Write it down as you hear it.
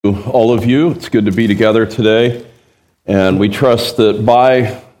to all of you. It's good to be together today. And we trust that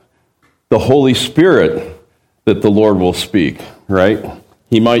by the Holy Spirit that the Lord will speak, right?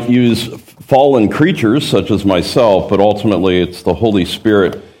 He might use fallen creatures such as myself, but ultimately it's the Holy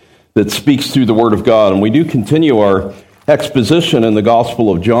Spirit that speaks through the Word of God. And we do continue our exposition in the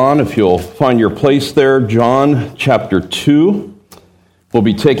Gospel of John. If you'll find your place there, John chapter 2. We'll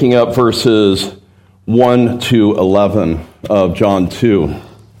be taking up verses 1 to 11 of John 2.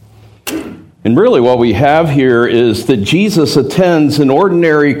 And really what we have here is that Jesus attends an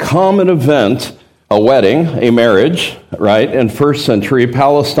ordinary common event, a wedding, a marriage, right, in first century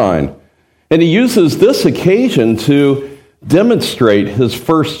Palestine. And he uses this occasion to demonstrate his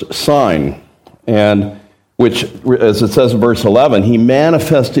first sign, and which, as it says in verse 11, he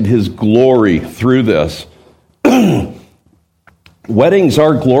manifested his glory through this. Weddings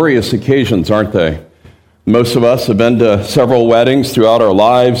are glorious occasions, aren't they? Most of us have been to several weddings throughout our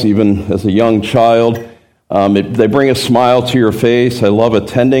lives, even as a young child. They bring a smile to your face. I love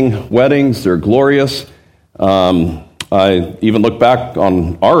attending weddings. They're glorious. I even look back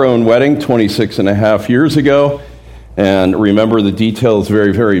on our own wedding 26 and a half years ago and remember the details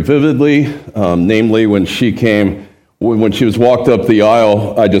very, very vividly. Namely, when she was walked up the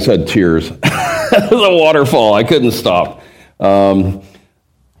aisle, I just had tears. It was a waterfall. I couldn't stop.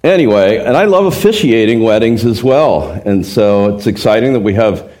 Anyway, and I love officiating weddings as well. And so it's exciting that we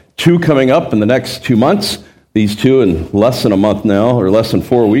have two coming up in the next 2 months. These two in less than a month now, or less than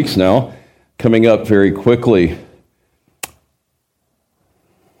 4 weeks now, coming up very quickly.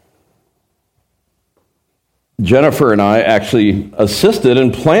 Jennifer and I actually assisted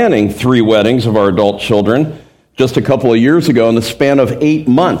in planning 3 weddings of our adult children just a couple of years ago in the span of 8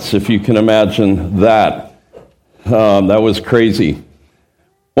 months, if you can imagine that. That was crazy.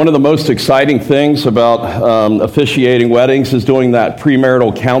 One of the most exciting things about officiating weddings is doing that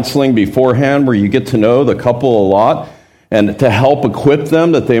premarital counseling beforehand where you get to know the couple a lot and to help equip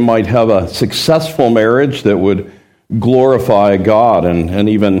them that they might have a successful marriage that would glorify God. And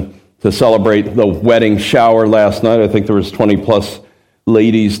even to celebrate the wedding shower last night, I think there was 20 plus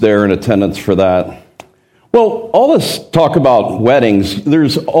ladies there in attendance for that. Well, all this talk about weddings,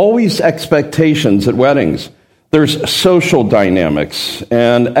 there's always expectations at weddings. There's social dynamics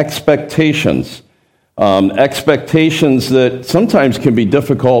and expectations. Expectations that sometimes can be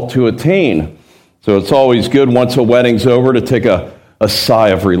difficult to attain. So it's always good once a wedding's over to take a sigh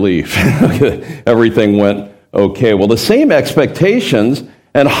of relief. Everything went okay. Well, the same expectations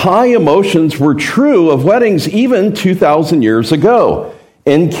and high emotions were true of weddings even 2,000 years ago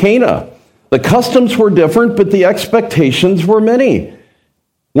in Cana. The customs were different, but the expectations were many.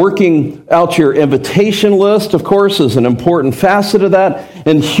 Working out your invitation list, of course, is an important facet of that.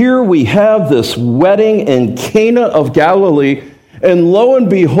 And here we have this wedding in Cana of Galilee. And lo and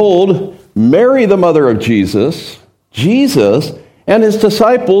behold, Mary, the mother of Jesus, and his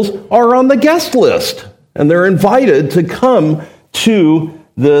disciples are on the guest list. And they're invited to come to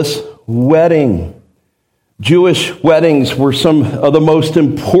this wedding. Jewish weddings were some of the most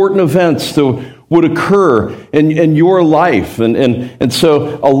important events that would occur in your life. And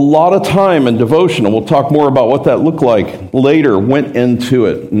so a lot of time and devotion, and we'll talk more about what that looked like later, went into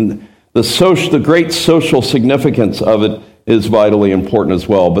it. And the great social significance of it is vitally important as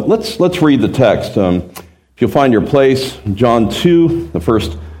well. But let's read the text. If you'll find your place, John 2, the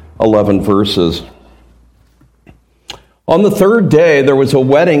first 11 verses. On the third day, there was a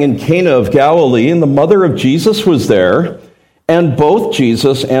wedding in Cana of Galilee, and the mother of Jesus was there. And both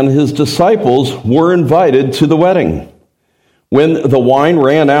Jesus and his disciples were invited to the wedding. When the wine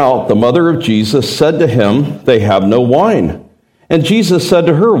ran out, the mother of Jesus said to him, "They have no wine." And Jesus said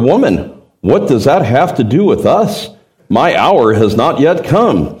to her, "Woman, what does that have to do with us? My hour has not yet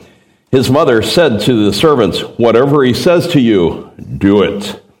come." His mother said to the servants, "Whatever he says to you, do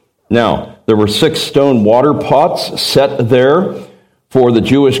it." Now, there were 6 stone water pots set there for the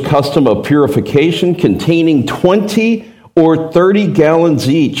Jewish custom of purification, containing 20 or 30 gallons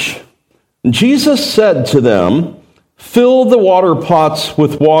each. Jesus said to them, "Fill the water pots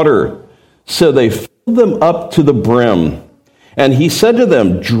with water." So they filled them up to the brim. And he said to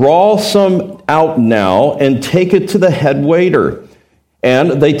them, "Draw some out now and take it to the head waiter."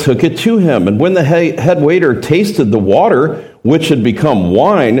 And they took it to him. And when the head waiter tasted the water, which had become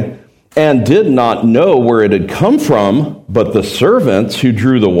wine, and did not know where it had come from, but the servants who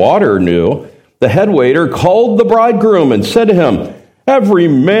drew the water knew, the head waiter called the bridegroom and said to him, "Every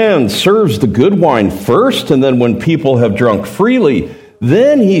man serves the good wine first, and then when people have drunk freely,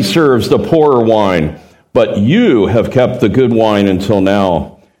 then he serves the poorer wine. But you have kept the good wine until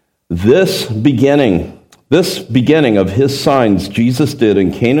now." This beginning This beginning of his signs Jesus did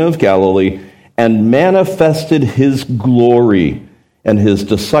in Cana of Galilee and manifested his glory, and his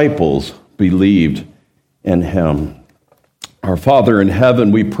disciples believed in him. Our Father in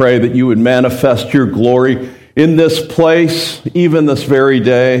heaven, we pray that you would manifest your glory in this place, even this very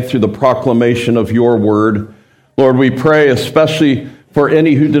day, through the proclamation of your word. Lord, we pray especially for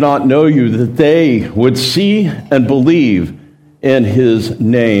any who do not know you, that they would see and believe in his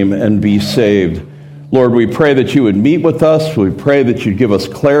name and be saved. Lord, we pray that you would meet with us. We pray that you'd give us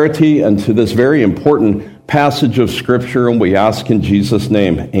clarity into this very important passage of Scripture, and we ask in Jesus'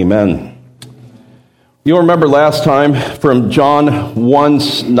 name, amen. You'll remember last time from John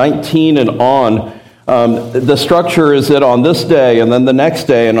 1:19 and on, the structure is that on this day, and then the next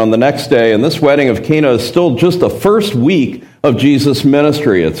day, and on the next day, and this wedding of Cana is still just the first week of Jesus'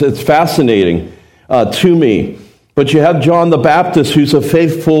 ministry. It's fascinating to me. But you have John the Baptist, who's a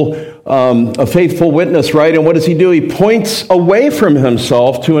faithful witness, right? And what does he do? He points away from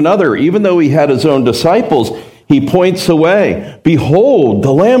himself to another. Even though he had his own disciples, he points away. Behold,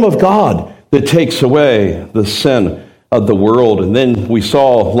 the Lamb of God that takes away the sin of the world. And then we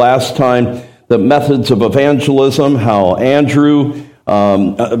saw last time the methods of evangelism, how Andrew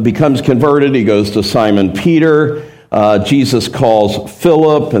becomes converted. He goes to Simon Peter. Jesus calls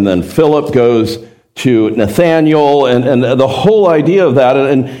Philip, and then Philip goes to Nathanael, and the whole idea of that,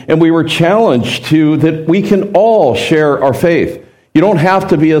 and we were challenged to that we can all share our faith. You don't have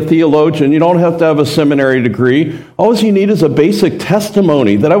to be a theologian. You don't have to have a seminary degree. All you need is a basic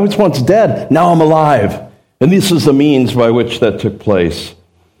testimony that I was once dead, now I'm alive. And this is the means by which that took place.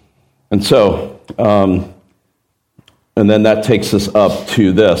 And so, and then that takes us up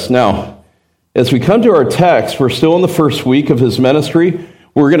to this. Now, as we come to our text, we're still in the first week of his ministry.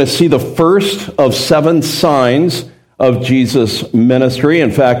 We're going to see the first of 7 signs of Jesus' ministry. In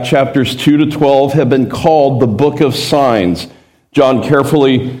fact, chapters 2 to 12 have been called the book of signs. John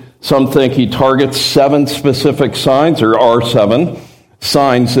carefully, some think he targets 7 specific signs, or are 7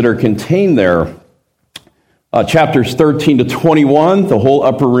 signs that are contained there. Chapters 13 to 21, the whole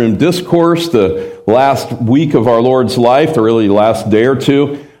upper room discourse, the last week of our Lord's life, the really last day or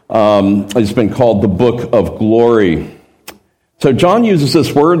two, has been called the book of glory. So John uses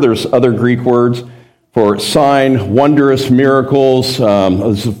this word. There's other Greek words for sign, wondrous miracles.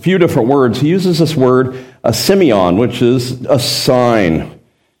 There's a few different words. He uses this word, a semeion, which is a sign,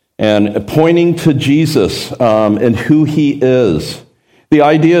 and pointing to Jesus and who he is. The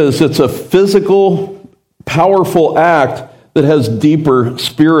idea is it's a physical, powerful act that has deeper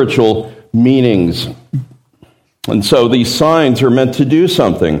spiritual meanings. And so these signs are meant to do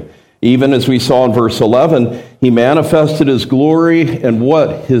something. Even as we saw in verse 11, he manifested his glory, and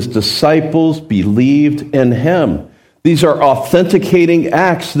what? His disciples believed in him. These are authenticating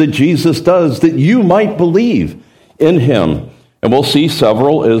acts that Jesus does that you might believe in him. And we'll see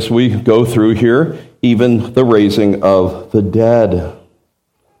several as we go through here, even the raising of the dead.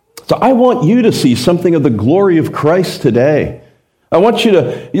 So I want you to see something of the glory of Christ today. I want you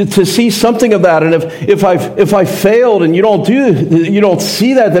to see something of that. And if I failed and you don't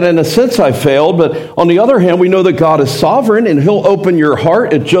see that, then in a sense I failed. But on the other hand, we know that God is sovereign and he'll open your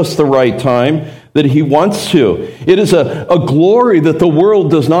heart at just the right time that he wants to. It is a glory that the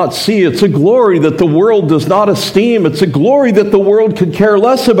world does not see. It's a glory that the world does not esteem. It's a glory that the world could care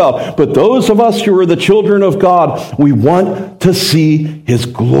less about. But those of us who are the children of God, we want to see his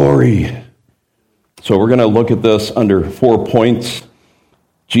glory. So we're going to look at this under 4 points.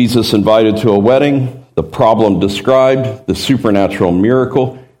 Jesus invited to a wedding, the problem described, the supernatural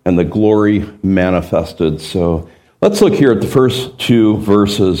miracle, and the glory manifested. So let's look here at the first 2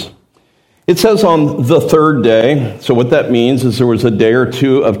 verses. It says on the 3rd day, so what that means is there was a day or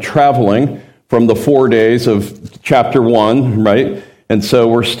 2 of traveling from the 4 days of chapter 1, right? And so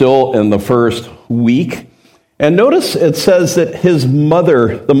we're still in the first week. And notice it says that his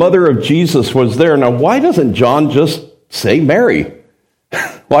mother, the mother of Jesus, was there. Now, why doesn't John just say Mary?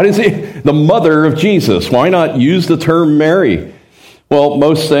 Why does he, the mother of Jesus? Why not use the term Mary? Well,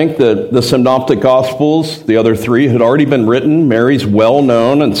 most think that the Synoptic Gospels, the other 3, had already been written. Mary's well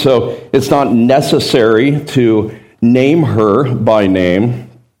known, and so it's not necessary to name her by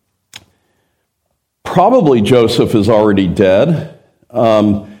name. Probably Joseph is already dead.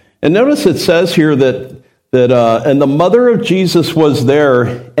 And notice it says here that and the mother of Jesus was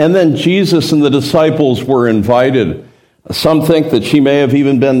there, and then Jesus and the disciples were invited. Some think that she may have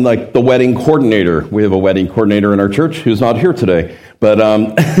even been like the wedding coordinator. We have a wedding coordinator in our church who's not here today. But,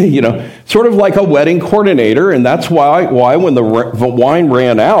 sort of like a wedding coordinator, and that's why when the wine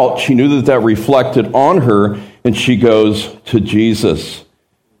ran out, she knew that reflected on her, and she goes to Jesus.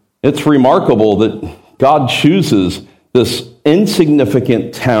 It's remarkable that God chooses this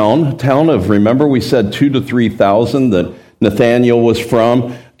insignificant town of, remember we said 2,000 to 3,000 that Nathanael was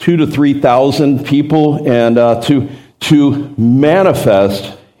from, 2,000 to 3,000 people, and to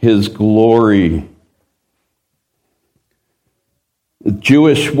manifest his glory. The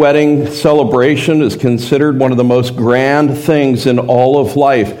Jewish wedding celebration is considered one of the most grand things in all of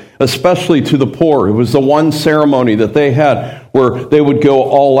life, especially to the poor. It was the one ceremony that they had where they would go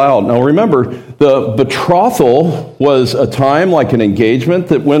all out. Now remember, the betrothal was a time like an engagement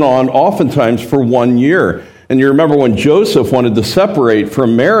that went on oftentimes for 1 year. And you remember when Joseph wanted to separate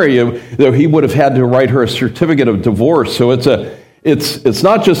from Mary, he would have had to write her a certificate of divorce. So it's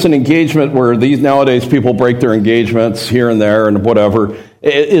not just an engagement where nowadays people break their engagements here and there and whatever.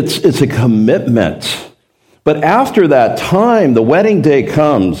 It's a commitment. But after that time, the wedding day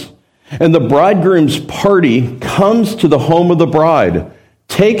comes, and the bridegroom's party comes to the home of the bride,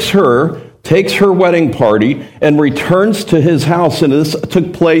 takes her wedding party, and returns to his house. And this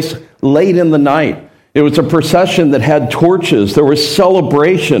took place late in the night. It was a procession that had torches. There was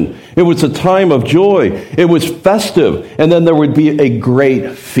celebration. It was a time of joy. It was festive. And then there would be a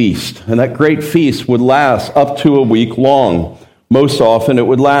great feast. And that great feast would last up to a week long. Most often it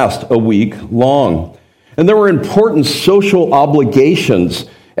would last a week long. And there were important social obligations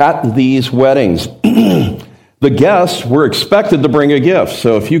at these weddings. The guests were expected to bring a gift.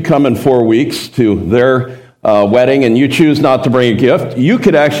 So if you come in 4 weeks to their wedding and you choose not to bring a gift, you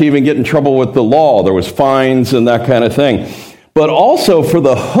could actually even get in trouble with the law. There was fines and that kind of thing. But also for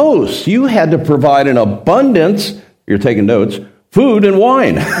the host, you had to provide an abundance, you're taking notes, food and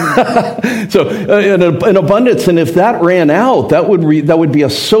wine. So an abundance, and if that ran out, that would be a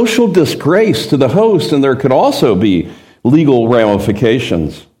social disgrace to the host, and there could also be legal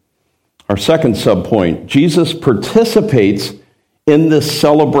ramifications. Our second subpoint, Jesus participates in this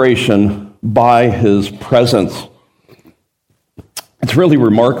celebration by his presence. It's really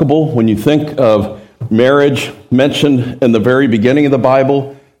remarkable when you think of marriage mentioned in the very beginning of the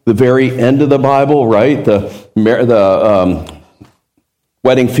Bible, the very end of the Bible, right? The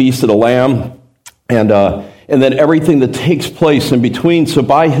wedding feast of the Lamb, and then everything that takes place in between. So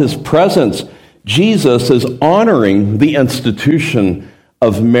by his presence, Jesus is honoring the institution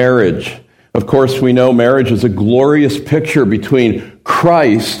of marriage. Of course, we know marriage is a glorious picture between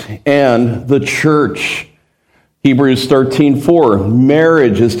Christ and the church. Hebrews 13:4,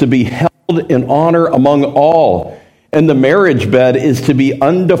 marriage is to be held in honor among all, and the marriage bed is to be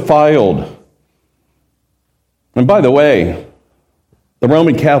undefiled. And by the way, the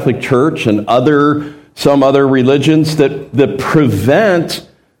Roman Catholic Church and some other religions that prevent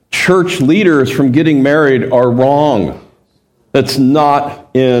church leaders from getting married are wrong. That's not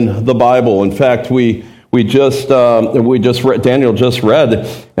in the Bible. In fact, Daniel just read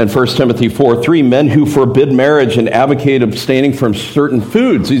in 1 Timothy 4:3, men who forbid marriage and advocate abstaining from certain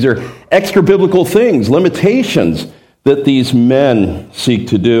foods. These are extra biblical things, limitations that these men seek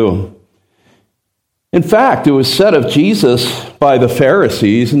to do. In fact, it was said of Jesus by the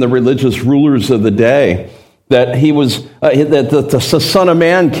Pharisees and the religious rulers of the day that that the Son of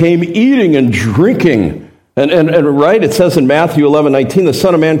Man came eating and drinking. And right, it says in Matthew 11:19, the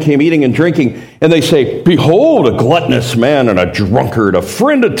Son of Man came eating and drinking, and they say, behold, a gluttonous man and a drunkard, a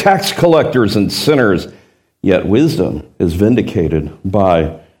friend of tax collectors and sinners. Yet wisdom is vindicated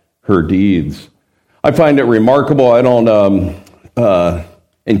by her deeds. I find it remarkable. I don't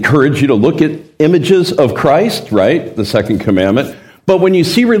encourage you to look at images of Christ, right? The second commandment. But when you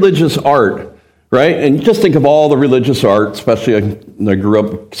see religious art, right? And just think of all the religious art, especially I grew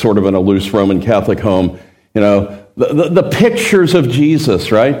up sort of in a loose Roman Catholic home. You know, the pictures of Jesus,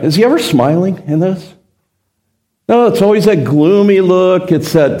 right? Is he ever smiling in this? No, it's always that gloomy look.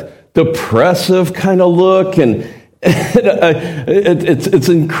 It's that depressive kind of look. And it's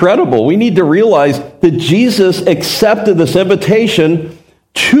incredible. We need to realize that Jesus accepted this invitation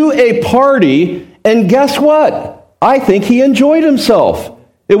to a party. And guess what? I think he enjoyed himself.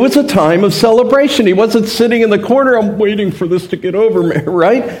 It was a time of celebration. He wasn't sitting in the corner, I'm waiting for this to get over,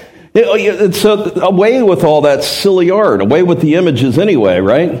 right? So away with all that silly art, away with the images anyway,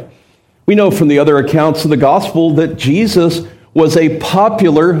 right? We know from the other accounts of the gospel that Jesus was a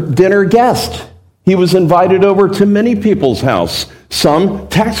popular dinner guest. He was invited over to many people's house, some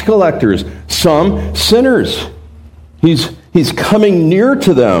tax collectors, some sinners. He's coming near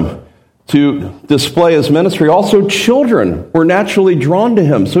to them to display his ministry. Also, children were naturally drawn to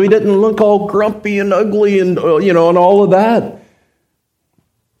him, so he didn't look all grumpy and ugly and and all of that.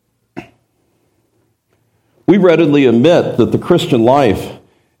 We readily admit that the Christian life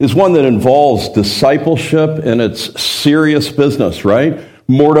is one that involves discipleship and it's serious business, right?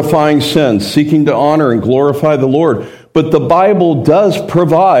 mortifying sin, seeking to honor and glorify the Lord. But the Bible does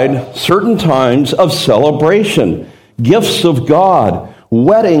provide certain times of celebration, gifts of God,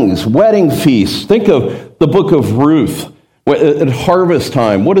 weddings, wedding feasts. Think of the book of Ruth. At harvest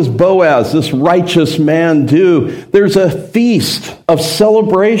time, what does Boaz, this righteous man, do? There's a feast of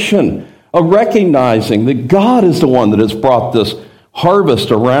celebration, of recognizing that God is the one that has brought this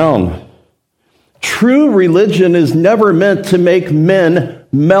harvest around. True religion is never meant to make men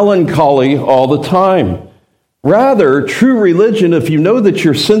melancholy all the time. Rather, true religion, if you know that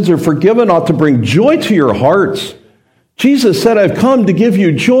your sins are forgiven, ought to bring joy to your hearts. Jesus said, I've come to give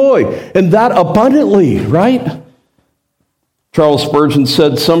you joy, and that abundantly, right? Charles Spurgeon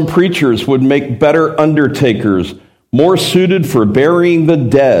said some preachers would make better undertakers, more suited for burying the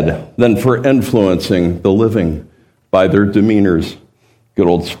dead than for influencing the living by their demeanors. Good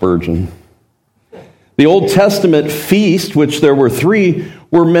old Spurgeon. The Old Testament feast, which there were 3,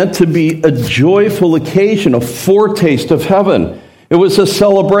 were meant to be a joyful occasion, a foretaste of heaven. It was a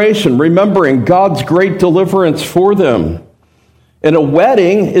celebration, remembering God's great deliverance for them. And a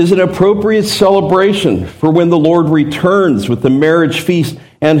wedding is an appropriate celebration for when the Lord returns with the marriage feast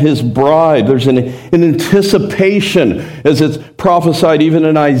and his bride. There's an anticipation, as it's prophesied even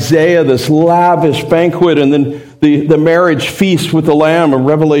in Isaiah, this lavish banquet, and then the marriage feast with the Lamb in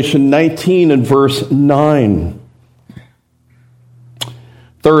Revelation 19 and verse 9.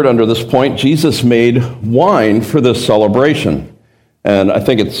 Third, under this point, Jesus made wine for this celebration. And I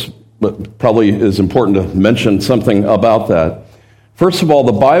think it's probably is important to mention something about that. First of all,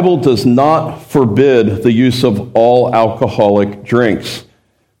 the Bible does not forbid the use of all alcoholic drinks.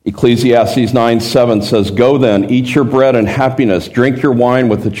 Ecclesiastes 9:7 says, Go then, eat your bread in happiness, drink your wine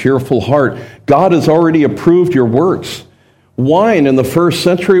with a cheerful heart. God has already approved your works. Wine in the first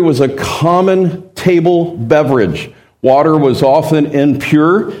century was a common table beverage. Water was often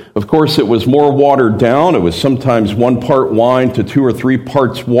impure. Of course, it was more watered down. It was sometimes 1 part wine to 2 or 3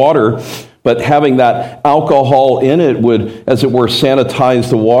 parts water. But having that alcohol in it would, as it were,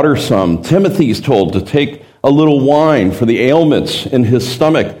 sanitize the water some. Timothy's told to take a little wine for the ailments in his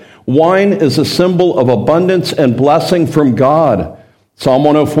stomach. Wine is a symbol of abundance and blessing from God. Psalm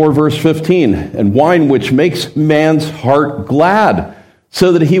 104, verse 15, and wine which makes man's heart glad,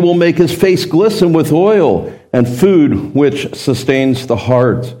 so that he will make his face glisten with oil, and food which sustains the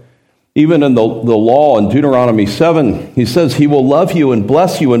heart. Even in the law in Deuteronomy 7, he says, he will love you and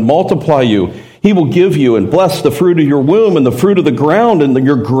bless you and multiply you. He will give you and bless the fruit of your womb and the fruit of the ground and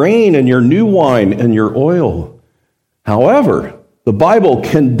your grain and your new wine and your oil. However, the Bible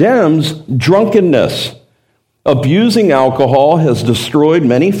condemns drunkenness. Abusing alcohol has destroyed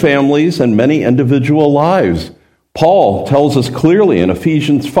many families and many individual lives. Paul tells us clearly in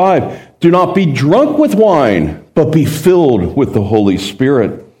Ephesians 5, do not be drunk with wine, but be filled with the Holy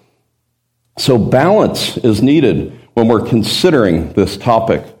Spirit. So balance is needed when we're considering this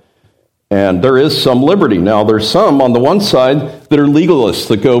topic. And there is some liberty. Now, there's some on the one side that are legalists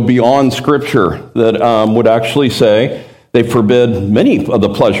that go beyond Scripture, that would actually say they forbid many of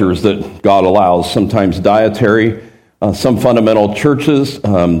the pleasures that God allows, sometimes dietary. Some fundamental churches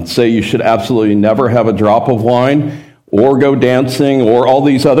say you should absolutely never have a drop of wine or go dancing or all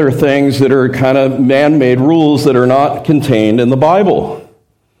these other things that are kind of man-made rules that are not contained in the Bible.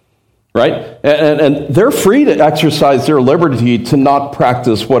 Right? And they're free to exercise their liberty to not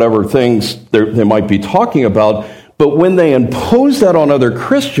practice whatever things they might be talking about, but when they impose that on other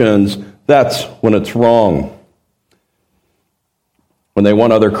Christians, that's when it's wrong. When they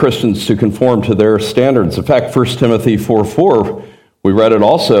want other Christians to conform to their standards. In fact, 1 Timothy 4:4, we read it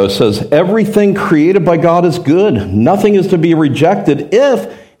also, says, everything created by God is good. Nothing is to be rejected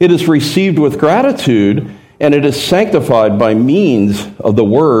if it is received with gratitude and it is sanctified by means of the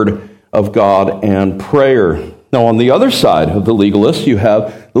word of God and prayer. Now, on the other side of the legalist, you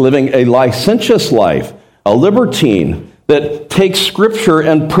have living a licentious life, a libertine that takes Scripture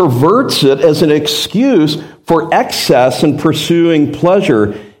and perverts it as an excuse for excess and pursuing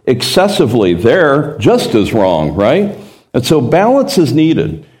pleasure excessively. They're just as wrong, right? And so balance is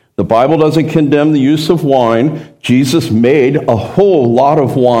needed. The Bible doesn't condemn the use of wine. Jesus made a whole lot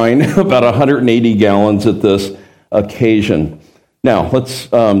of wine, about 180 gallons at this occasion. Now, let's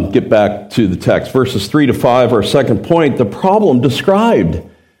get back to the text. Verses 3 to 5, our second point, the problem described.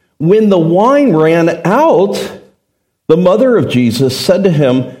 When the wine ran out, the mother of Jesus said to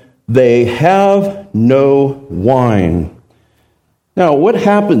him, they have no wine. Now, what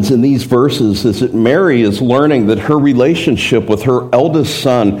happens in these verses is that Mary is learning that her relationship with her eldest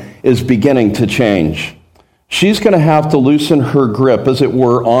son is beginning to change. she's going to have to loosen her grip, as it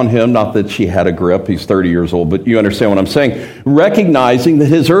were, on him. Not that she had a grip. He's 30 years old, but you understand what I'm saying. Recognizing that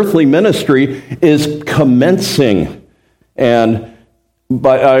his earthly ministry is commencing.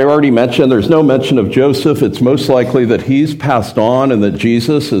 But I already mentioned there's no mention of Joseph. It's most likely that he's passed on and that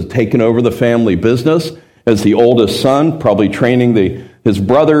Jesus has taken over the family business as the oldest son, probably training his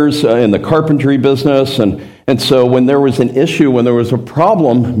brothers in the carpentry business. And so when there was an issue, when there was a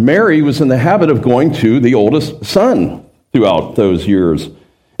problem, Mary was in the habit of going to the oldest son throughout those years.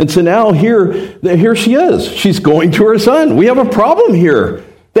 And so now here she is. She's going to her son. We have a problem here.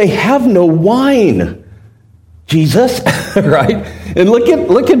 They have no wine. Jesus, right? And look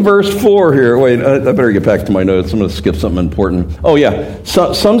at verse 4 here. Wait, I better get back to my notes. I'm going to skip something important. Oh, yeah.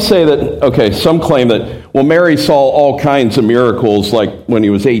 Some say that, some claim that, well, Mary saw all kinds of miracles, like when he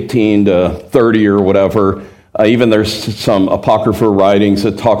was 18 to 30 or whatever. Even there's some apocryphal writings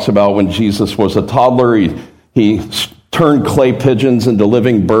that talks about when Jesus was a toddler, he turned clay pigeons into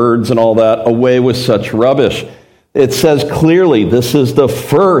living birds and all that. Away with such rubbish. It says clearly this is the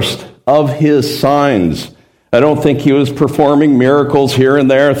first of his signs. I don't think he was performing miracles here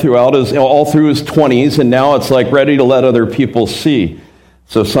and there all through his 20s, and now it's like ready to let other people see.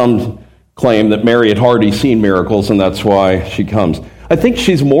 So some claim that Mary had already seen miracles, and that's why she comes. I think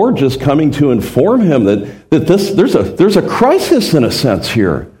she's more just coming to inform him that there's a crisis in a sense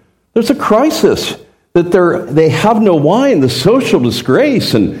here. There's a crisis that they have no wine, the social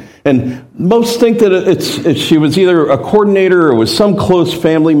disgrace, and most think that she was either a coordinator or was some close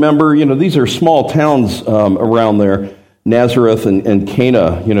family member. These are small towns around there, Nazareth and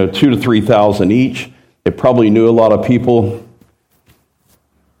Cana, 2,000 to 3,000 each. They probably knew a lot of people.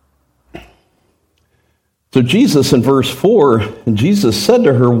 So Jesus in verse 4, and Jesus said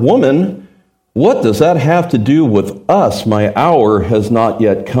to her, "Woman, what does that have to do with us? My hour has not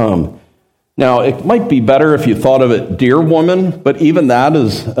yet come." Now, it might be better if you thought of it, dear woman, but even that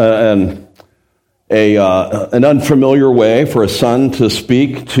is an unfamiliar way for a son to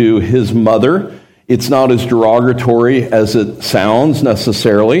speak to his mother. It's not as derogatory as it sounds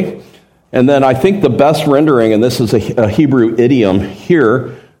necessarily. And then I think the best rendering, and this is a Hebrew idiom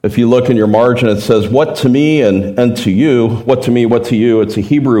here, if you look in your margin, it says, "What to me and to you," what to me, what to you. It's a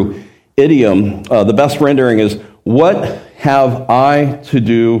Hebrew idiom. The best rendering is, "What have I to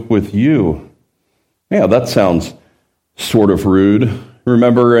do with you?" Yeah, that sounds sort of rude.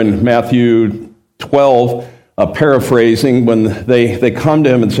 Remember in Matthew 12, paraphrasing, when they come to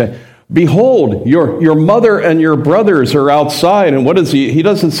him and say, "Behold, your mother and your brothers are outside." And what does he? He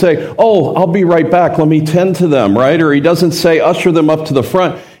doesn't say, "Oh, I'll be right back. Let me tend to them," right? Or he doesn't say, "Usher them up to the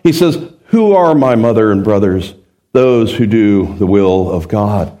front." He says, "Who are my mother and brothers?" "Those who do the will of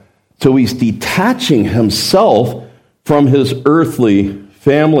God." So he's detaching himself from his earthly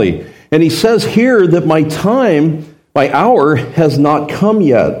family. And he says here that my hour has not come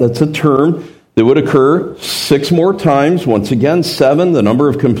yet. That's a term that would occur 6 more times. Once again, 7, the number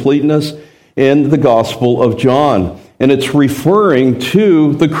of completeness in the Gospel of John. And it's referring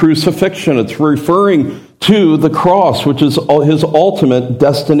to the crucifixion. It's referring to the cross, which is his ultimate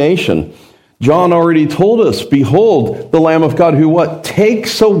destination. John already told us, "Behold, the Lamb of God who" what?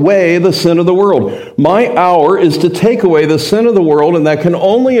 "Takes away the sin of the world." My hour is to take away the sin of the world, and that can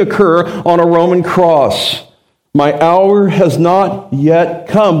only occur on a Roman cross. My hour has not yet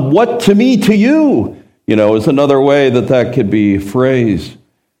come. What to me, to you, is another way that could be phrased.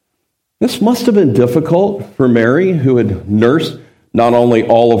 This must have been difficult for Mary, who had nursed not only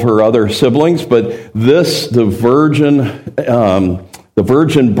all of her other siblings, but the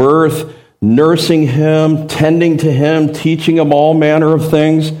virgin birth, nursing him, tending to him, teaching him all manner of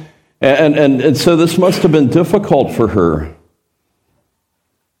things. And so this must have been difficult for her.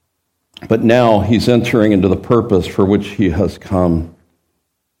 But now he's entering into the purpose for which he has come.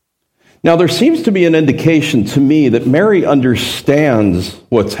 Now there seems to be an indication to me that Mary understands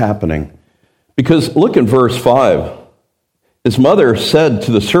what's happening. Because look in verse 5. His mother said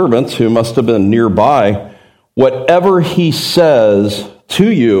to the servants, who must have been nearby, "Whatever he says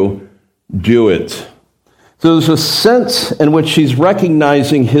to you, do it." So there's a sense in which she's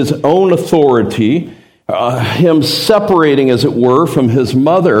recognizing his own authority, him separating, as it were, from his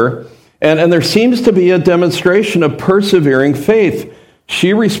mother, and there seems to be a demonstration of persevering faith.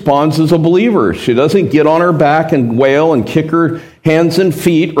 She responds as a believer. She doesn't get on her back and wail and kick her hands and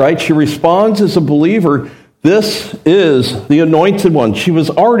feet, right? She responds as a believer. This is the anointed one. She was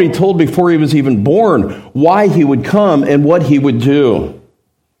already told before he was even born why he would come and what he would do.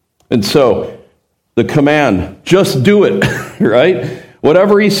 And so, the command, just do it, right?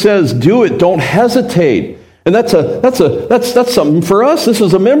 Whatever he says, do it. Don't hesitate. And that's something for us. This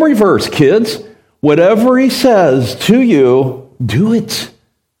is a memory verse, kids. Whatever he says to you, do it.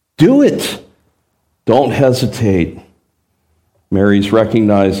 Do it. Don't hesitate. Mary's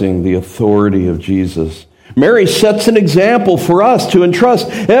recognizing the authority of Jesus. Mary sets an example for us to entrust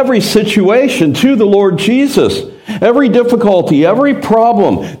every situation to the Lord Jesus. Every difficulty, every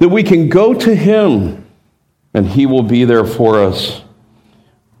problem, that we can go to him and he will be there for us.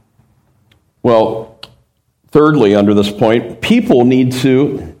 Well, thirdly, under this point, people need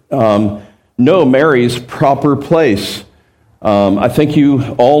to know Mary's proper place. I think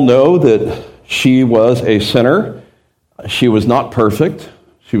you all know that she was a sinner. She was not perfect.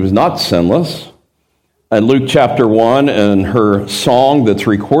 She was not sinless. In Luke chapter 1, in her song that's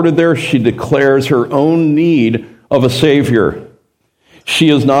recorded there, she declares her own need of a Savior. She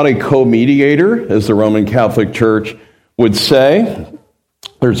is not a co-mediator, as the Roman Catholic Church would say.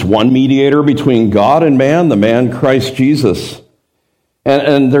 There's one mediator between God and man, the man Christ Jesus.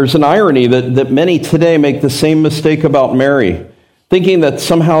 And there's an irony that many today make the same mistake about Mary, thinking that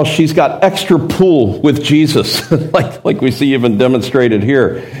somehow she's got extra pull with Jesus, like we see even demonstrated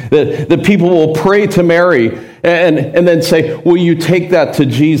here. That people will pray to Mary and then say, will you take that to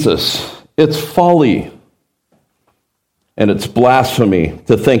Jesus? It's folly. And it's blasphemy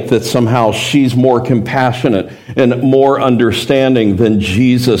to think that somehow she's more compassionate and more understanding than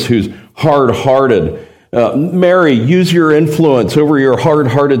Jesus, who's hard-hearted. Mary, use your influence over your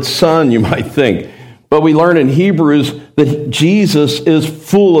hard-hearted son, you might think. But we learn in Hebrews that Jesus is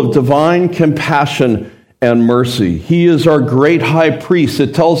full of divine compassion and mercy. He is our great high priest.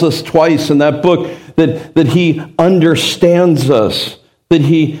 It tells us twice in that book that he understands us, that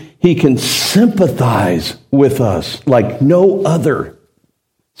he can sympathize with us like no other,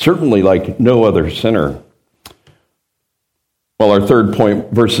 certainly like no other sinner. Well, our third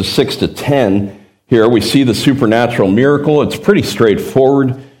point, verses 6 to 10, here we see the supernatural miracle. It's pretty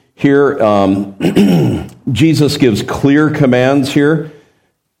straightforward. Here, Jesus gives clear commands here.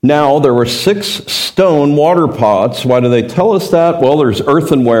 Now, there were 6 stone water pots. Why do they tell us that? Well, there's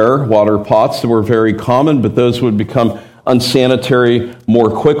earthenware water pots that were very common, but those would become unsanitary more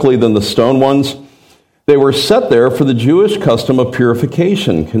quickly than the stone ones. They were set there for the Jewish custom of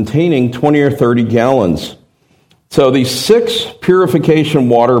purification, containing 20 or 30 gallons. So these 6 purification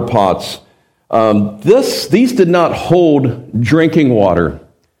water pots, these did not hold drinking water.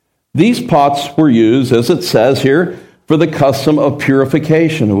 These pots were used, as it says here, for the custom of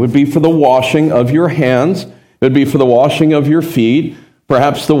purification. It would be for the washing of your hands. It would be for the washing of your feet,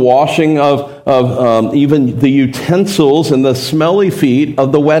 perhaps the washing of even the utensils and the smelly feet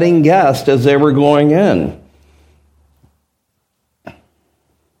of the wedding guest as they were going in.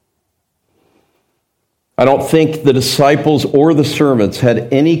 I don't think the disciples or the servants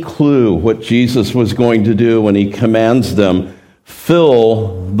had any clue what Jesus was going to do when he commands them,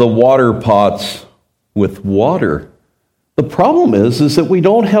 fill the water pots with water. The problem is that we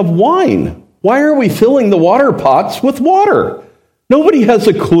don't have wine. Why are we filling the water pots with water? Nobody has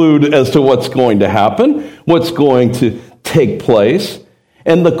a clue as to what's going to happen, what's going to take place.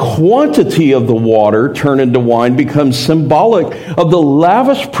 And the quantity of the water turned into wine becomes symbolic of the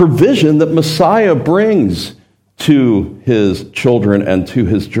lavish provision that Messiah brings to his children and to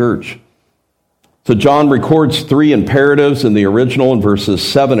his church. So John records 3 imperatives in the original in verses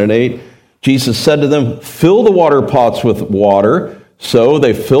 7 and 8. Jesus said to them, fill the water pots with water. So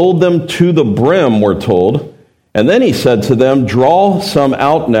they filled them to the brim, we're told. And then he said to them, draw some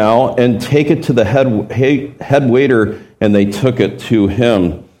out now and take it to the head waiter. And they took it to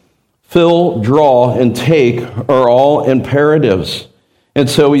him. Fill, draw, and take are all imperatives. And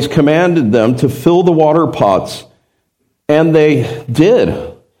so he's commanded them to fill the water pots. And they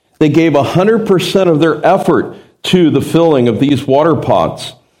did. They gave 100% of their effort to the filling of these water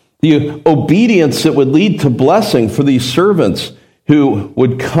pots. The obedience that would lead to blessing for these servants who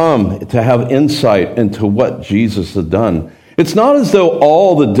would come to have insight into what Jesus had done. It's not as though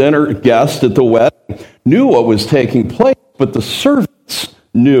all the dinner guests at the wedding knew what was taking place, but the servants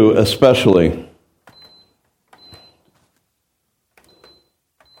knew especially.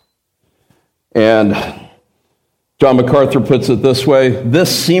 And John MacArthur puts it this way,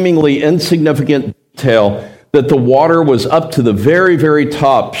 this seemingly insignificant detail that the water was up to the very, very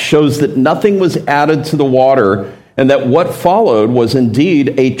top shows that nothing was added to the water and that what followed was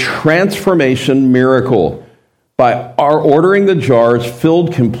indeed a transformation miracle. By our ordering the jars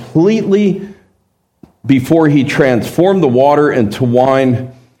filled completely before he transformed the water into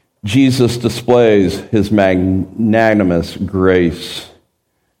wine, Jesus displays his magnanimous grace.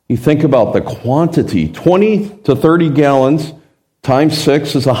 You think about the quantity, 20 to 30 gallons times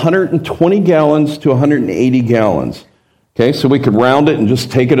 6 is 120 gallons to 180 gallons. Okay, so we could round it and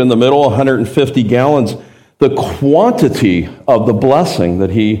just take it in the middle, 150 gallons. The quantity of the blessing that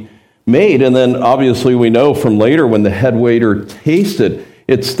he made. And then obviously we know from later when the head waiter tasted,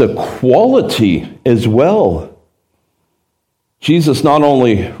 it's the quality as well. Jesus not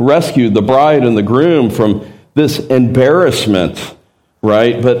only rescued the bride and the groom from this embarrassment,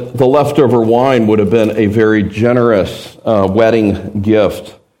 right, but the leftover wine would have been a very generous wedding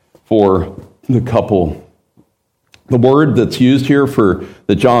gift for the couple. The word that's used here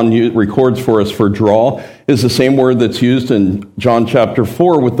that John records for us for draw is the same word that's used in John chapter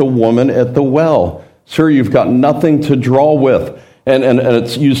 4 with the woman at the well. Sir, you've got nothing to draw with. And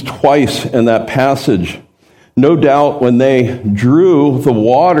it's used twice in that passage. No doubt when they drew the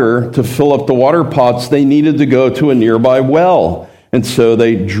water to fill up the water pots, they needed to go to a nearby well. And so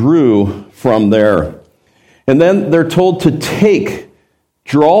they drew from there. And then they're told to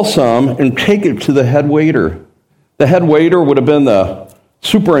draw some and take it to the head waiter. The head waiter would have been the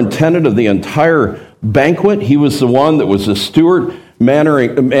superintendent of the entire banquet. He was the one that was the steward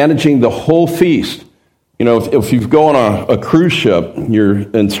managing the whole feast. You know, if you go on a cruise ship, you're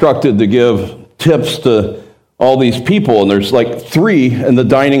instructed to give tips to all these people, and there's like 3 in the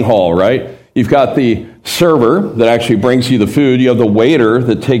dining hall, right? You've got the server that actually brings you the food. You have the waiter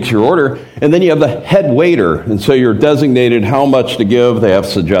that takes your order, and then you have the head waiter. And so you're designated how much to give. They have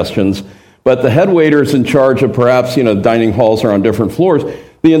suggestions. But the head waiter is in charge of perhaps, dining halls are on different floors.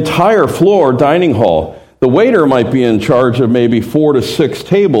 The entire floor, dining hall. The waiter might be in charge of maybe 4 to 6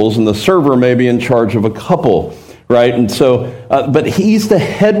 tables, and the server may be in charge of a couple, right? And so, but he's the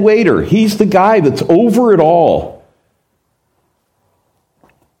head waiter. He's the guy that's over it all.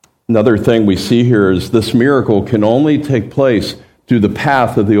 Another thing we see here is this miracle can only take place through the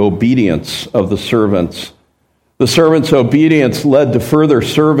path of the obedience of the servants. The servants' obedience led to further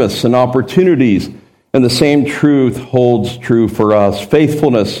service and opportunities, and the same truth holds true for us.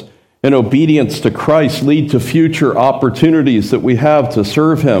 Faithfulness and obedience to Christ lead to future opportunities that we have to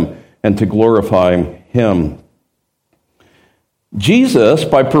serve Him and to glorify Him. Jesus,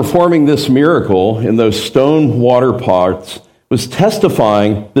 by performing this miracle in those stone water pots, was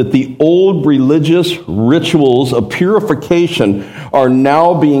testifying that the old religious rituals of purification are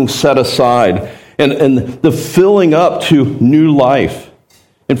now being set aside, and the filling up to new life.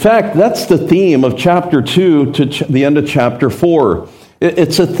 In fact, that's the theme of chapter 2 to the end of chapter 4.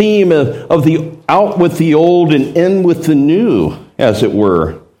 It's a theme of the out with the old and in with the new, as it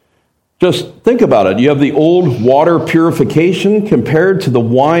were. Just think about it. You have the old water purification compared to the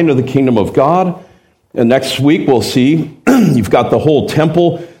wine of the kingdom of God. And next week we'll see you've got the whole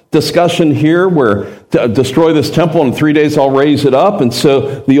temple discussion here where to destroy this temple in 3 days I'll raise it up. And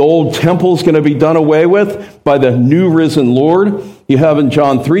so the old temple is going to be done away with by the new risen Lord. You have in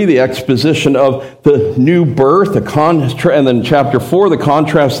John 3 the exposition of the new birth, and then chapter 4 the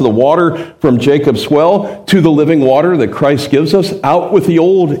contrast of the water from Jacob's well to the living water that Christ gives us. Out with the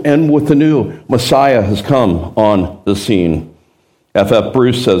old and with the new. Messiah has come on the scene. F.F.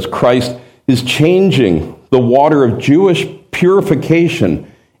 Bruce says Christ is changing the water of Jewish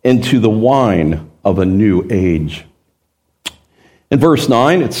purification into the wine of a new age. In verse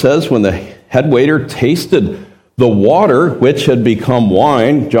 9, it says, when the head waiter tasted the water, which had become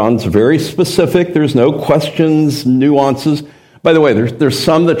wine, John's very specific. There's no questions, nuances. By the way, there's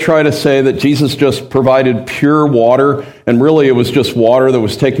some that try to say that Jesus just provided pure water, and really it was just water that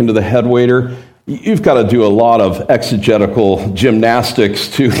was taken to the head waiter. You've got to do a lot of exegetical gymnastics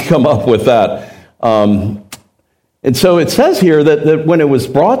to come up with that. And so it says here that when it was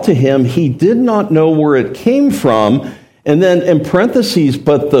brought to him, he did not know where it came from. And then in parentheses,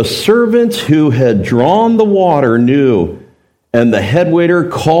 but the servants who had drawn the water knew. And the head waiter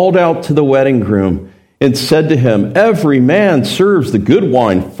called out to the wedding groom and said to him, every man serves the good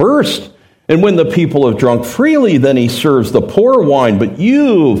wine first. And when the people have drunk freely, then he serves the poor wine. But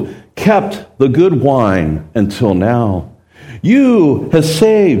you've kept the good wine until now. You have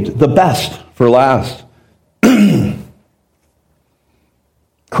saved the best for last.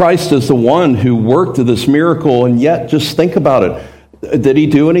 Christ is the one who worked this miracle, and yet just think about it. Did he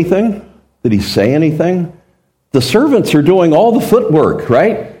do anything? Did he say anything? The servants are doing all the footwork,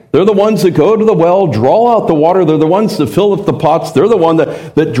 right? They're the ones that go to the well, draw out the water. They're the ones that fill up the pots. They're the one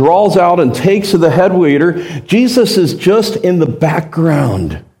that draws out and takes to the head waiter. Jesus is just in the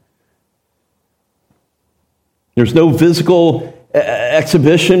background. There's no physical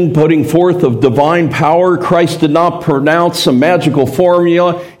exhibition putting forth of divine power. Christ did not pronounce some magical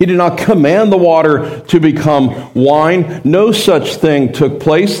formula. He did not command the water to become wine. No such thing took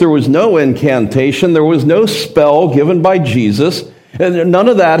place. There was no incantation. There was no spell given by Jesus. And none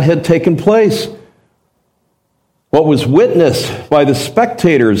of that had taken place. what was witnessed by the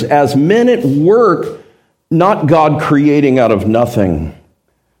spectators as men at work, not God creating out of nothing.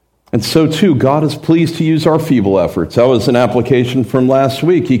 And so too, God is pleased to use our feeble efforts. That was an application from last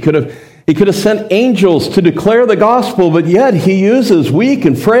week. He could have sent angels to declare the gospel, but yet he uses weak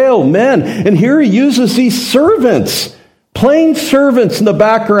and frail men. And here he uses these servants, plain servants in the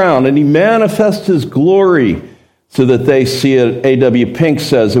background, and he manifests his glory so that they see it. A.W. Pink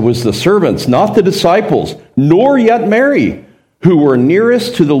says it was the servants, not the disciples, nor yet Mary, who were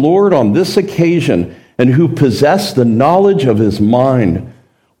nearest to the Lord on this occasion and who possessed the knowledge of his mind.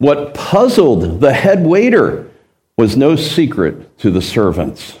 What puzzled the head waiter was no secret to the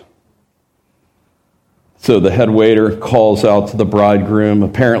servants. So the head waiter calls out to the bridegroom.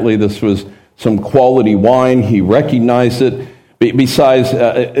 Apparently this was some quality wine. He recognized it. Besides,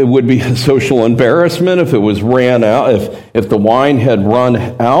 it would be a social embarrassment if it was ran out, if the wine had run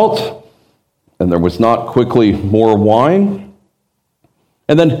out and there was not quickly more wine.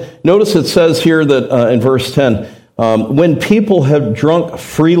 And then notice it says here that in verse 10, when people have drunk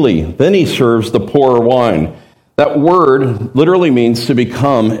freely, then he serves the poorer wine. That word literally means to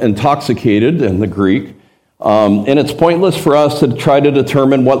become intoxicated in the Greek. And it's pointless for us to try to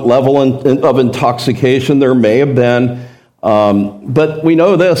determine what level of intoxication there may have been. But we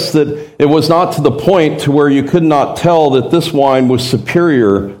know this, that it was not to the point to where you could not tell that this wine was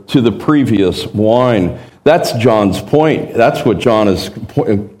superior to the previous wine. That's John's point. That's what John is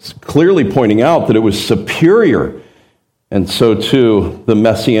clearly pointing out, that it was superior. And so too, the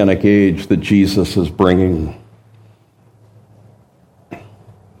Messianic age that Jesus is bringing.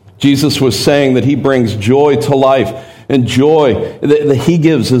 Jesus was saying that he brings joy to life, and joy that he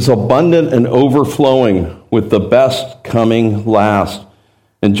gives is abundant and overflowing, with the best coming last.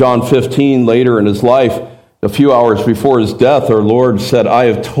 In John 15, later in his life, a few hours before his death, our Lord said, I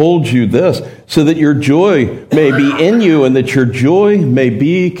have told you this so that your joy may be in you and that your joy may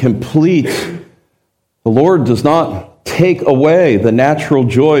be complete. The Lord does not take away the natural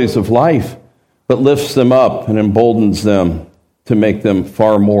joys of life, but lifts them up and emboldens them to make them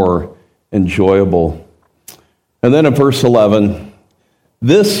far more enjoyable. And then in verse 11,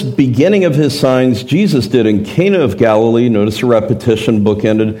 this beginning of his signs Jesus did in Cana of Galilee, notice a repetition,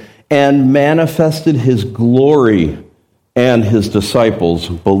 bookended, and manifested his glory, and his disciples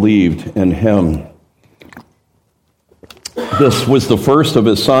believed in him. This was the first of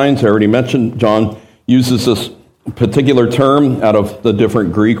his signs. I already mentioned John uses this particular term out of the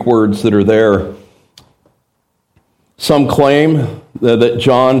different Greek words that are there. Some claim that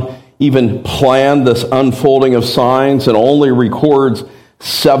John even planned this unfolding of signs and only records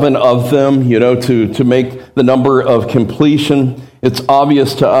 7 of them, to make the number of completion. It's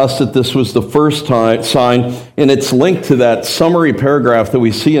obvious to us that this was the first sign, and it's linked to that summary paragraph that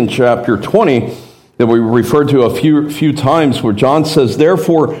we see in chapter 20 that we referred to a few times, where John says,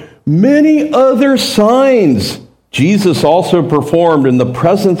 therefore, many other signs Jesus also performed in the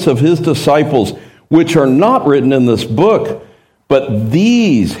presence of his disciples, which are not written in this book, but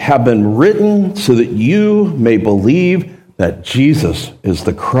these have been written so that you may believe that Jesus is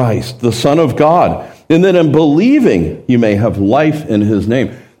the Christ, the Son of God, and that in believing you may have life in his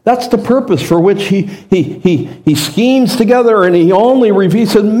name. That's the purpose for which he schemes together, and he only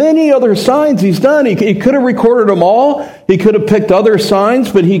reveals many other signs he's done. He could have recorded them all. He could have picked other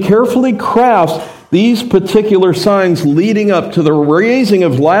signs, but he carefully crafts these particular signs leading up to the raising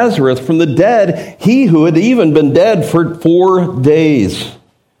of Lazarus from the dead, he who had even been dead for 4 days.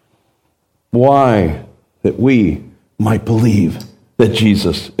 Why? That we might believe that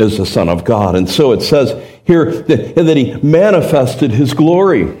Jesus is the Son of God. And so it says here that he manifested his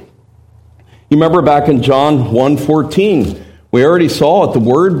glory. You remember back in John 1:14, we already saw it. The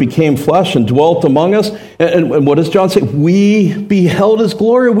Word became flesh and dwelt among us. And what does John say? We beheld his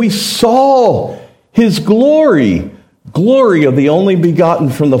glory. We saw his glory of the only begotten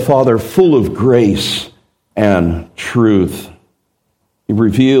from the Father, full of grace and truth. He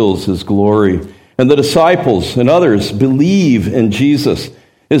reveals his glory. And the disciples and others believe in Jesus.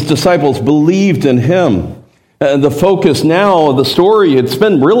 His disciples believed in him. And the focus now of the story, it's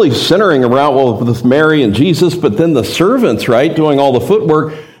been really centering around, with Mary and Jesus, but then the servants, right, doing all the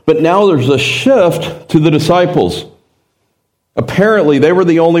footwork. But now there's a shift to the disciples. Apparently, they were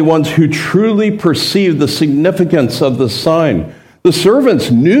the only ones who truly perceived the significance of the sign. The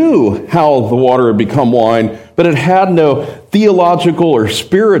servants knew how the water had become wine, but it had no theological or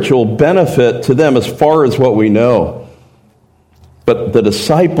spiritual benefit to them as far as what we know. But the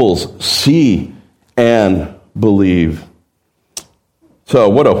disciples see and believe. So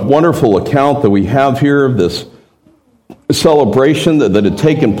what a wonderful account that we have here of this celebration that had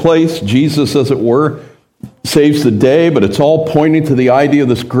taken place. Jesus, as it were, saves the day, but it's all pointing to the idea of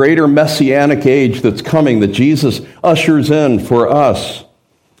this greater messianic age that's coming, that Jesus ushers in for us.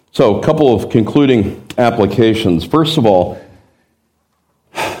 So, a couple of concluding applications. First of all,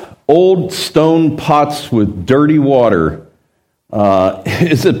 old stone pots with dirty water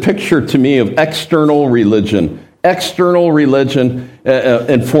is a picture to me of external religion. External religion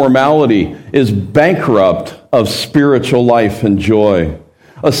and formality is bankrupt of spiritual life and joy.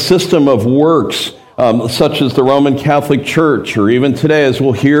 A system of works, such as the Roman Catholic Church, or even today, as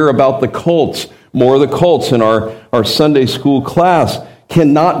we'll hear about the cults, more of the cults in our Sunday school class,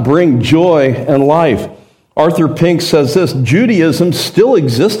 cannot bring joy and life. Arthur Pink says this: Judaism still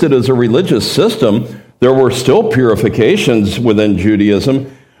existed as a religious system. There were still purifications within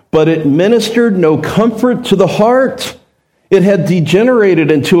Judaism, but it ministered no comfort to the heart. It had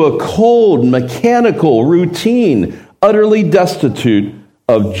degenerated into a cold, mechanical routine, utterly destitute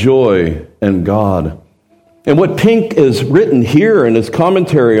of joy and God. And what Pink has written here in his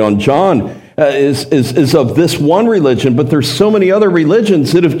commentary on John is of this one religion, but there's so many other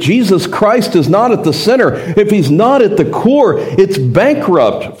religions that if Jesus Christ is not at the center, if he's not at the core, it's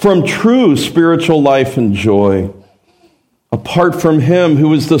bankrupt from true spiritual life and joy. Apart from him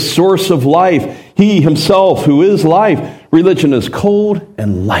who is the source of life, he himself who is life, religion is cold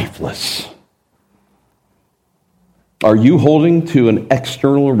and lifeless. Are you holding to an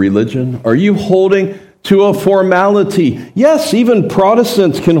external religion? Are you holding to a formality? Yes, even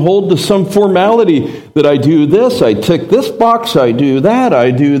Protestants can hold to some formality that I do this, I tick this box, I do that,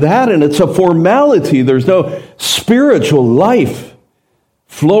 and it's a formality. There's no spiritual life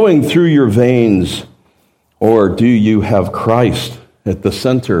flowing through your veins. Or do you have Christ at the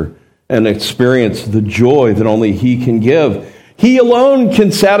center and experience the joy that only he can give? He alone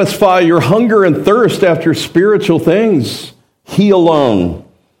can satisfy your hunger and thirst after spiritual things. He alone.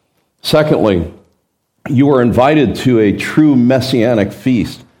 Secondly, you are invited to a true messianic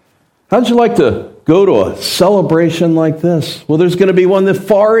feast. How'd you like to go to a celebration like this? Well, there's going to be one that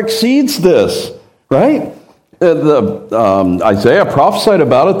far exceeds this, right? Isaiah prophesied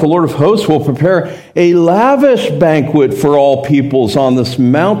about it. The Lord of hosts will prepare a lavish banquet for all peoples on this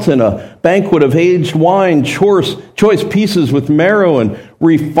mountain, a banquet of aged wine, choice pieces with marrow and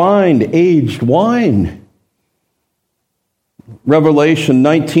refined aged wine. Revelation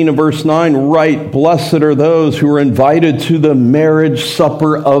 19 and verse 9, right, blessed are those who are invited to the marriage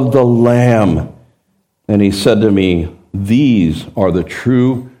supper of the Lamb. And he said to me, these are the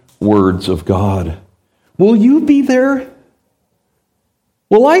true words of God. Will you be there?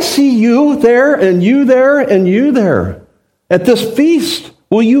 Will I see you there and you there and you there at this feast?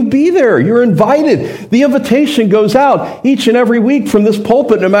 Will you be there? You're invited. The invitation goes out each and every week from this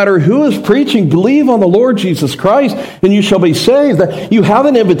pulpit, no matter who is preaching. Believe on the Lord Jesus Christ, and you shall be saved. That you have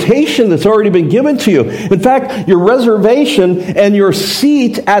an invitation that's already been given to you. In fact, your reservation and your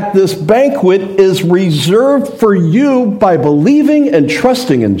seat at this banquet is reserved for you by believing and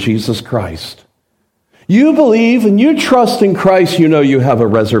trusting in Jesus Christ. You believe and you trust in Christ, you know you have a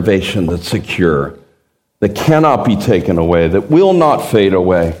reservation that's secure, that cannot be taken away, that will not fade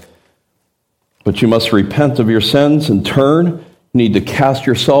away. But you must repent of your sins and turn. You need to cast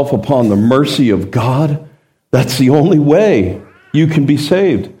yourself upon the mercy of God. That's the only way you can be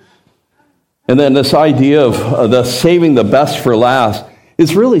saved. And then this idea of the saving the best for last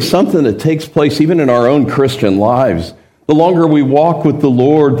is really something that takes place even in our own Christian lives. The longer we walk with the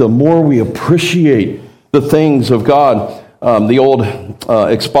Lord, the more we appreciate the things of God. The old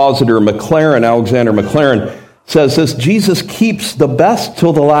expositor Alexander Maclaren, says this: Jesus keeps the best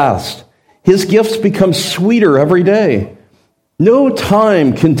till the last. His gifts become sweeter every day. No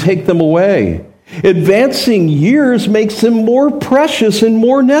time can take them away. Advancing years makes them more precious and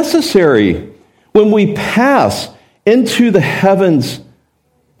more necessary. When we pass into the heavens,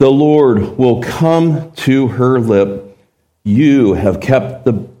 the Lord will come to her lip. You have kept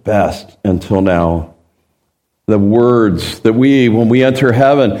the best until now. The words that when we enter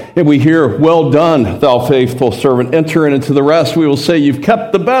heaven, and we hear, well done, thou faithful servant, enter into the rest, we will say, you've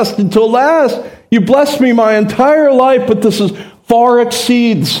kept the best until last. You blessed me my entire life, but this is far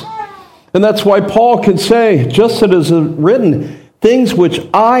exceeds. And that's why Paul can say, just as it is written, things which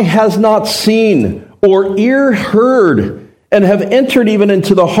eye has not seen or ear heard, and have entered even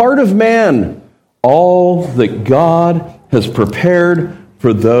into the heart of man, all that God has prepared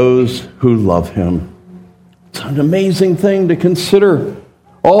for those who love him. It's an amazing thing to consider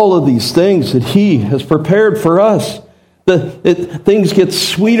all of these things that he has prepared for us, Things get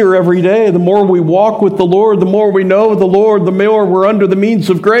sweeter every day. The more we walk with the Lord, the more we know the Lord, the more we're under the means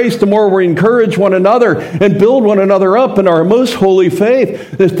of grace, the more we encourage one another and build one another up in our most holy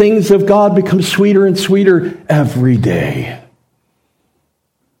faith. The things of God become sweeter and sweeter every day.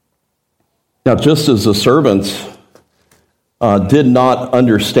 Now, just as the servants did not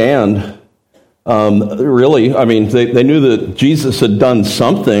understand, really, I mean, they knew that Jesus had done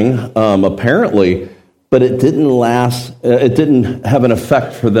something, apparently, but it didn't last. It didn't have an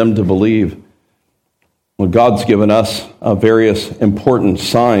effect for them to believe. Well, God's given us various important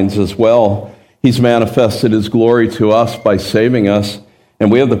signs as well. He's manifested His glory to us by saving us,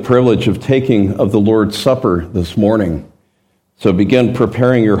 and we have the privilege of taking of the Lord's Supper this morning. So begin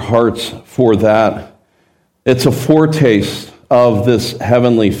preparing your hearts for that. It's a foretaste of this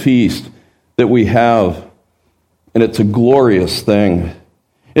heavenly feast that we have, and it's a glorious thing.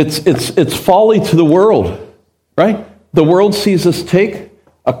 It's folly to the world, right? The world sees us take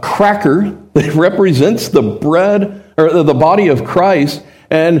a cracker that represents the bread or the body of Christ,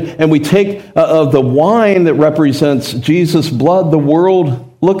 and we take of the wine that represents Jesus' blood. The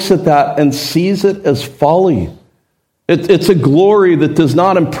world looks at that and sees it as folly. It's a glory that does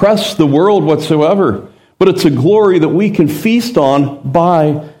not impress the world whatsoever, but it's a glory that we can feast on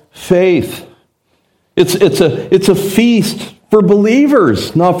by faith. It's a feast for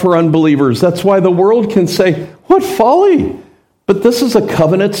believers, not for unbelievers. That's why the world can say, what folly? But this is a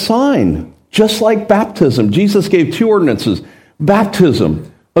covenant sign, just like baptism. Jesus gave two ordinances.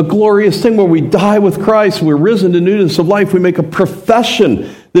 Baptism, a glorious thing where we die with Christ, we're risen to newness of life, we make a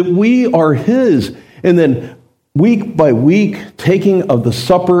profession that we are His. And then week by week, taking of the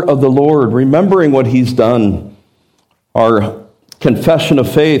supper of the Lord, remembering what He's done. Our confession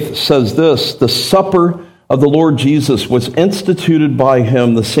of faith says this: the supper of the Lord Jesus was instituted by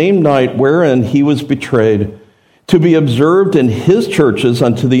Him the same night wherein He was betrayed, to be observed in His churches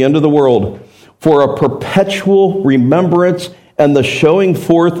unto the end of the world, for a perpetual remembrance and the showing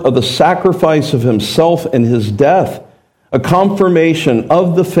forth of the sacrifice of Himself and His death, a confirmation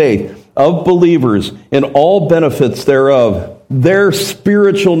of the faith of believers in all benefits thereof, their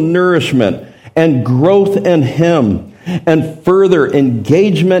spiritual nourishment and growth in Him, and further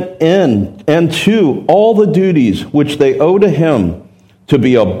engagement in and to all the duties which they owe to Him, to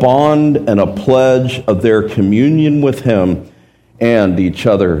be a bond and a pledge of their communion with Him and each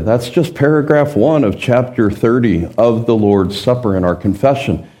other. That's just paragraph 1 of chapter 30 of the Lord's Supper in our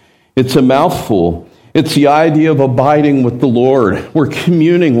confession. It's a mouthful. It's the idea of abiding with the Lord. We're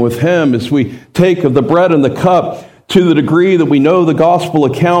communing with Him as we take of the bread and the cup, to the degree that we know the gospel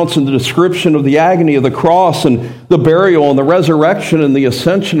accounts and the description of the agony of the cross and the burial and the resurrection and the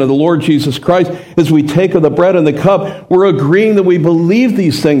ascension of the Lord Jesus Christ. As we take of the bread and the cup, we're agreeing that we believe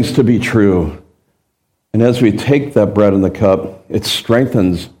these things to be true. And as we take that bread and the cup, it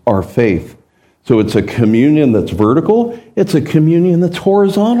strengthens our faith. So it's a communion that's vertical. It's a communion that's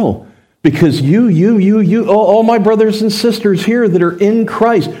horizontal. Because all my brothers and sisters here that are in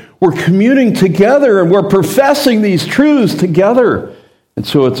Christ, we're communing together and we're professing these truths together. And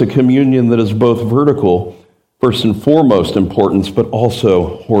so it's a communion that is both vertical, first and foremost importance, but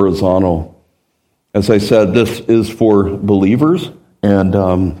also horizontal. As I said, this is for believers, and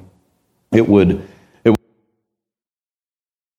it would